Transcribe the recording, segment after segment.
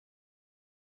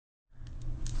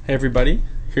Hey everybody,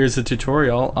 here's a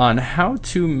tutorial on how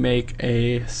to make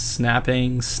a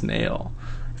snapping snail.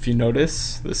 If you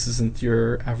notice, this isn't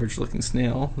your average looking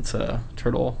snail, it's a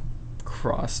turtle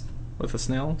crossed with a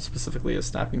snail, specifically a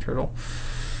snapping turtle.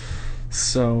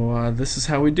 So this is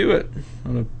how we do it.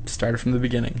 I'm going to start it from the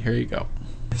beginning. Here you go.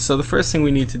 So the first thing we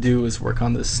need to do is work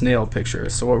on this snail picture.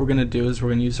 So what we're going to do is we're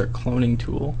going to use our cloning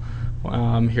tool.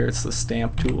 Here it's the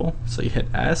stamp tool. So you hit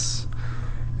S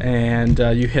and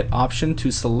you hit Option to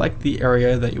select the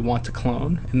area that you want to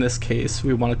clone. In this case,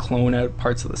 we want to clone out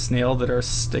parts of the snail that are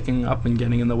sticking up and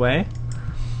getting in the way.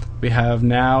 We have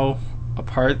now a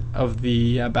part of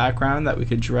the background that we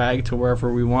could drag to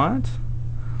wherever we want,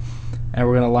 and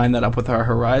we're going to line that up with our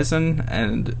horizon,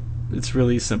 and it's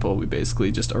really simple. We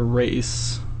basically just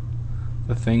erase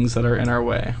the things that are in our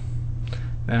way.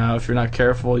 Now if you're not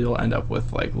careful, you'll end up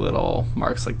with like little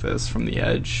marks like this from the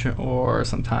edge, or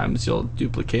sometimes you'll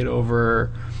duplicate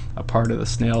over a part of the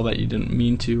snail that you didn't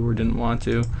mean to or didn't want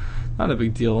to. Not a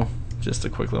big deal, just a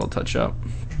quick little touch up.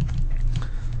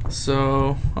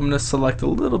 So I'm going to select a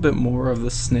little bit more of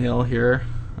the snail here,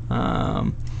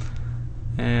 and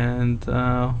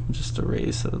just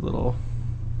erase a little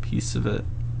piece of it,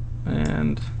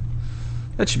 and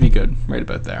that should be good right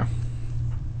about there.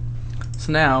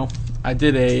 So now I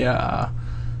did a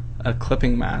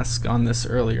clipping mask on this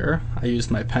earlier. I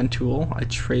used my pen tool. I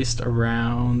traced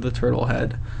around the turtle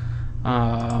head.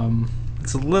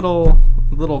 It's a little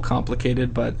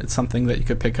complicated, but it's something that you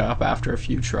could pick up after a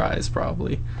few tries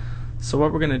probably. So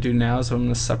what we're going to do now is I'm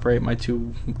going to separate my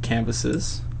two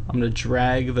canvases. I'm going to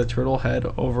drag the turtle head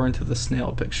over into the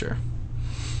snail picture.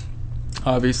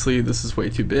 Obviously this is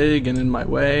way too big and in my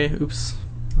way. Oops.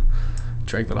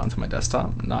 Drag that onto my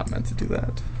desktop. Not meant to do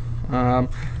that.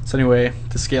 So anyway,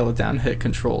 to scale it down, hit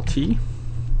Control T.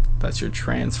 That's your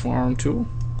transform tool.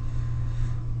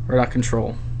 Or not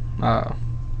Control,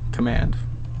 Command.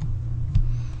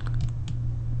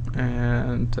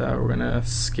 And we're gonna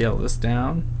scale this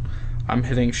down. I'm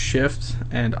hitting Shift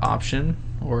and Option,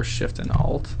 or Shift and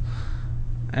Alt,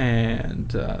 and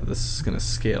this is gonna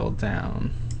scale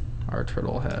down our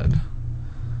turtle head.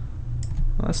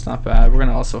 Well, that's not bad. We're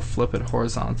gonna also flip it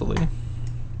horizontally.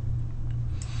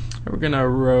 We're going to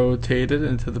rotate it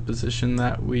into the position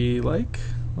that we like,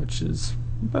 which is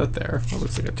about there. It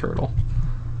looks like a turtle.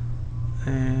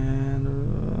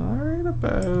 And right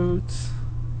about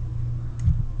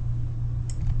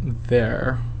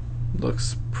there.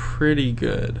 Looks pretty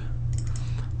good.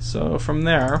 So from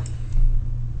there,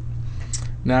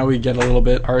 now we get a little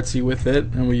bit artsy with it,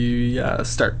 and we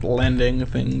start blending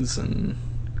things and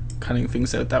cutting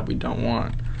things out that we don't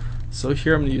want. So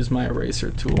here I'm going to use my eraser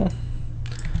tool.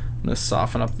 I'm going to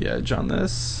soften up the edge on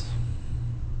this.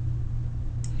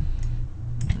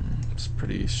 It's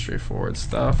pretty straightforward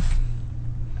stuff.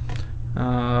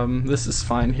 This is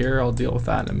fine here. I'll deal with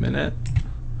that in a minute.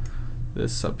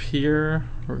 This up here,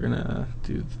 we're going to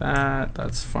do that.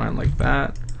 That's fine like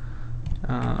that.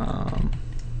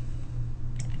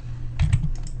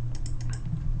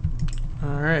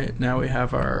 Alright, now we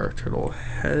have our turtle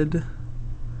head.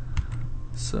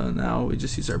 So now we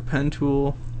just use our pen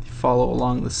tool. Follow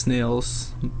along the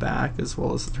snail's back as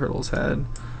well as the turtle's head,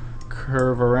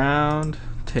 curve around,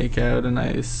 take out a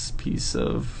nice piece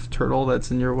of turtle that's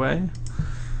in your way.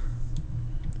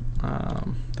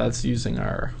 That's using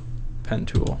our pen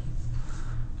tool.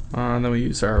 Then we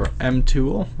use our M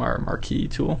tool, our marquee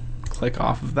tool, click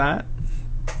off of that.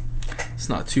 It's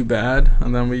not too bad.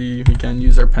 And then we again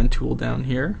use our pen tool down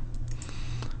here,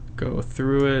 go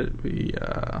through it, we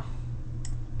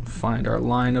find our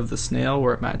line of the snail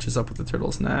where it matches up with the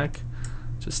turtle's neck.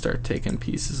 Just start taking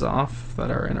pieces off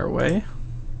that are in our way.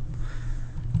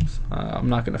 I'm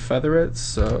not going to feather it,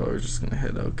 so we're just going to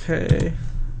hit OK,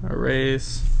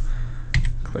 erase,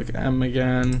 click M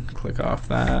again, click off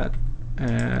that,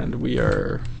 and we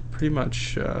are pretty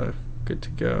much good to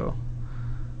go.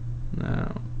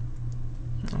 Now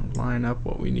I'll line up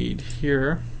what we need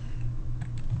here.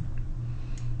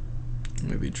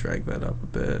 Maybe drag that up a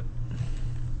bit.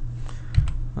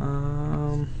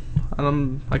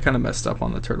 I kind of messed up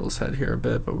on the turtle's head here a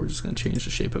bit, but we're just going to change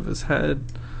the shape of his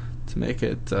head to make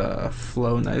it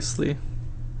flow nicely.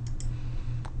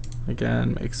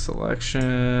 Again, make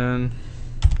selection,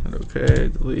 hit OK,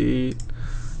 delete,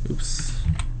 oops,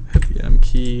 hit the M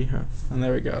key, and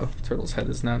there we go. Turtle's head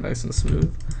is now nice and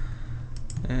smooth.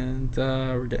 And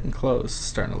we're getting close, it's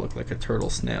starting to look like a turtle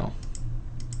snail.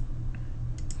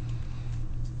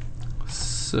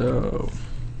 So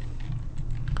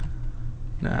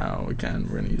now again,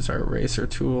 we're going to use our eraser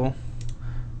tool.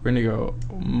 We're going to go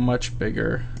much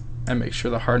bigger and make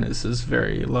sure the hardness is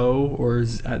very low or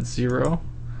is at 0.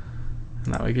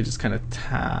 And that way you can just kind of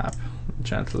tap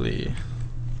gently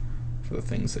for the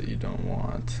things that you don't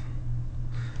want.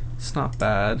 It's not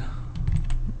bad.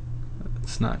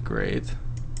 It's not great.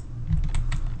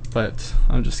 But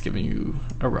I'm just giving you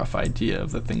a rough idea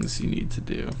of the things you need to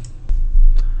do.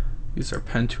 Use our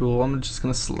pen tool. I'm just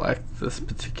going to select this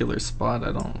particular spot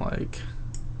I don't like.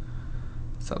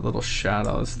 It's that little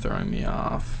shadow is throwing me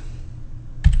off.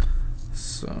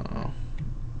 So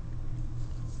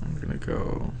I'm going to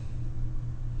go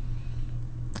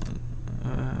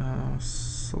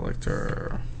select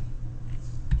our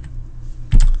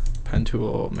pen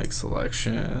tool, make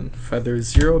selection, feather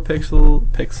 0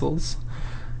 pixels,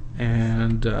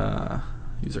 and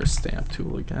use our stamp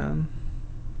tool again,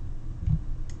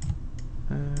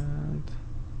 and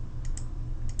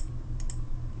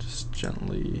just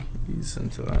gently ease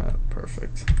into that.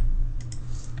 Perfect.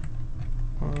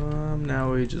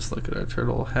 Now we just look at our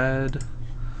turtle head.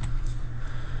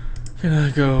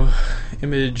 Gonna go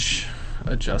image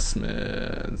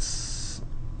adjustments,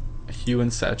 hue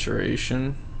and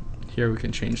saturation. Here we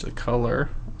can change the color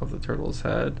of the turtle's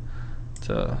head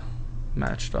to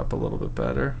match it up a little bit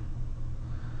better.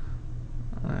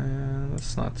 And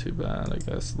that's not too bad, I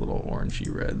guess, a little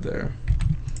orangey red there.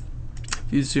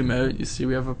 If you zoom out, you see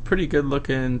we have a pretty good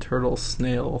looking turtle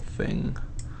snail thing.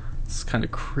 It's kind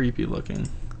of creepy looking.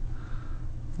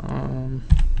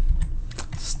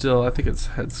 Still, I think its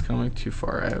head's coming too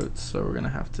far out, so we're gonna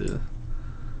have to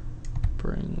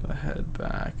bring the head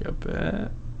back a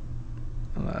bit.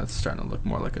 And that's starting to look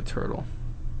more like a turtle.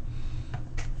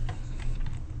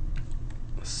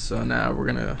 So now we're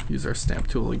gonna use our stamp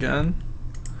tool again.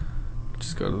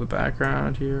 Just go to the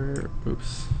background here.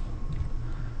 Oops,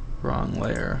 wrong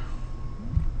layer.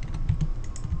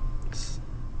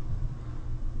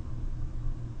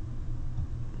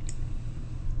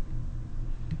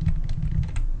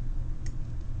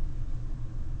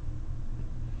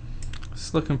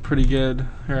 It's looking pretty good.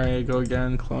 Here I go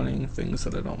again, cloning things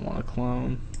that I don't want to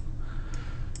clone.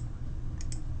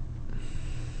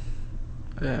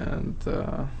 And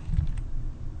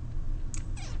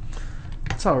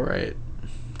it's all right.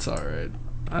 It's all right.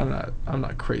 I'm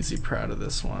not crazy proud of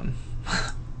this one.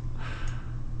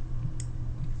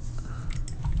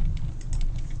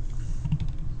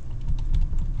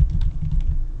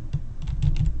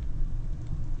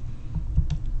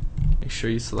 Make sure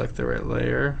you select the right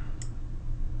layer.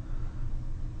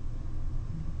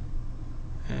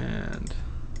 And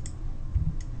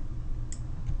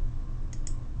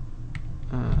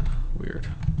weird.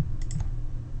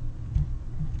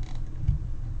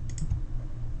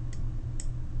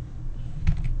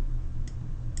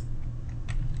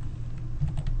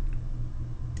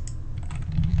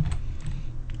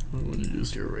 When you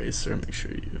use your eraser, make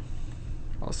sure you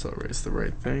also erase the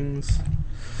right things.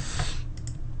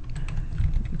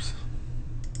 Oops.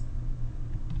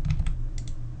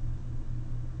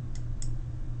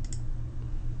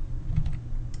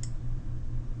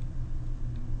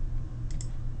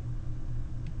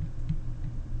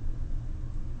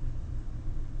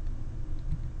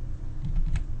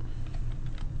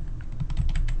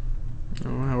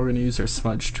 Now we're going to use our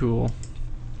smudge tool.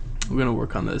 We're going to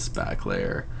work on this back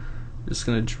layer. We're just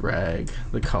going to drag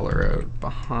the color out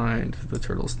behind the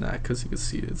turtle's neck because you can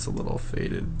see it's a little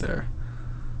faded there.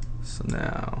 So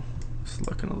now it's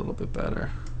looking a little bit better.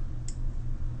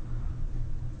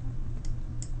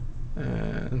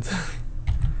 And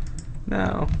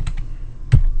now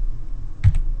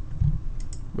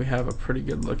we have a pretty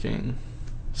good looking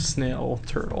snail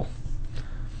turtle.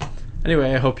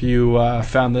 Anyway, I hope you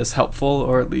found this helpful,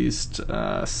 or at least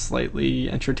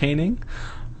slightly entertaining.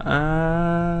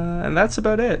 And that's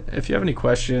about it. If you have any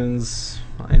questions,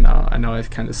 I know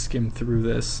I've kind of skimmed through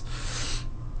this,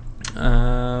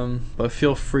 but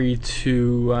feel free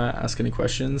to ask any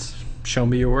questions. Show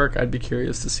me your work. I'd be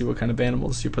curious to see what kind of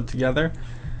animals you put together.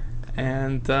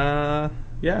 And yeah,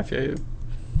 if you,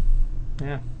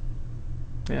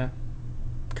 yeah,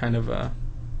 kind of a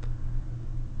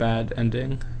bad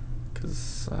ending,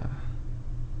 because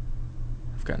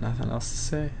I've got nothing else to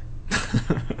say.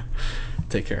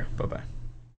 Take care. Bye-bye.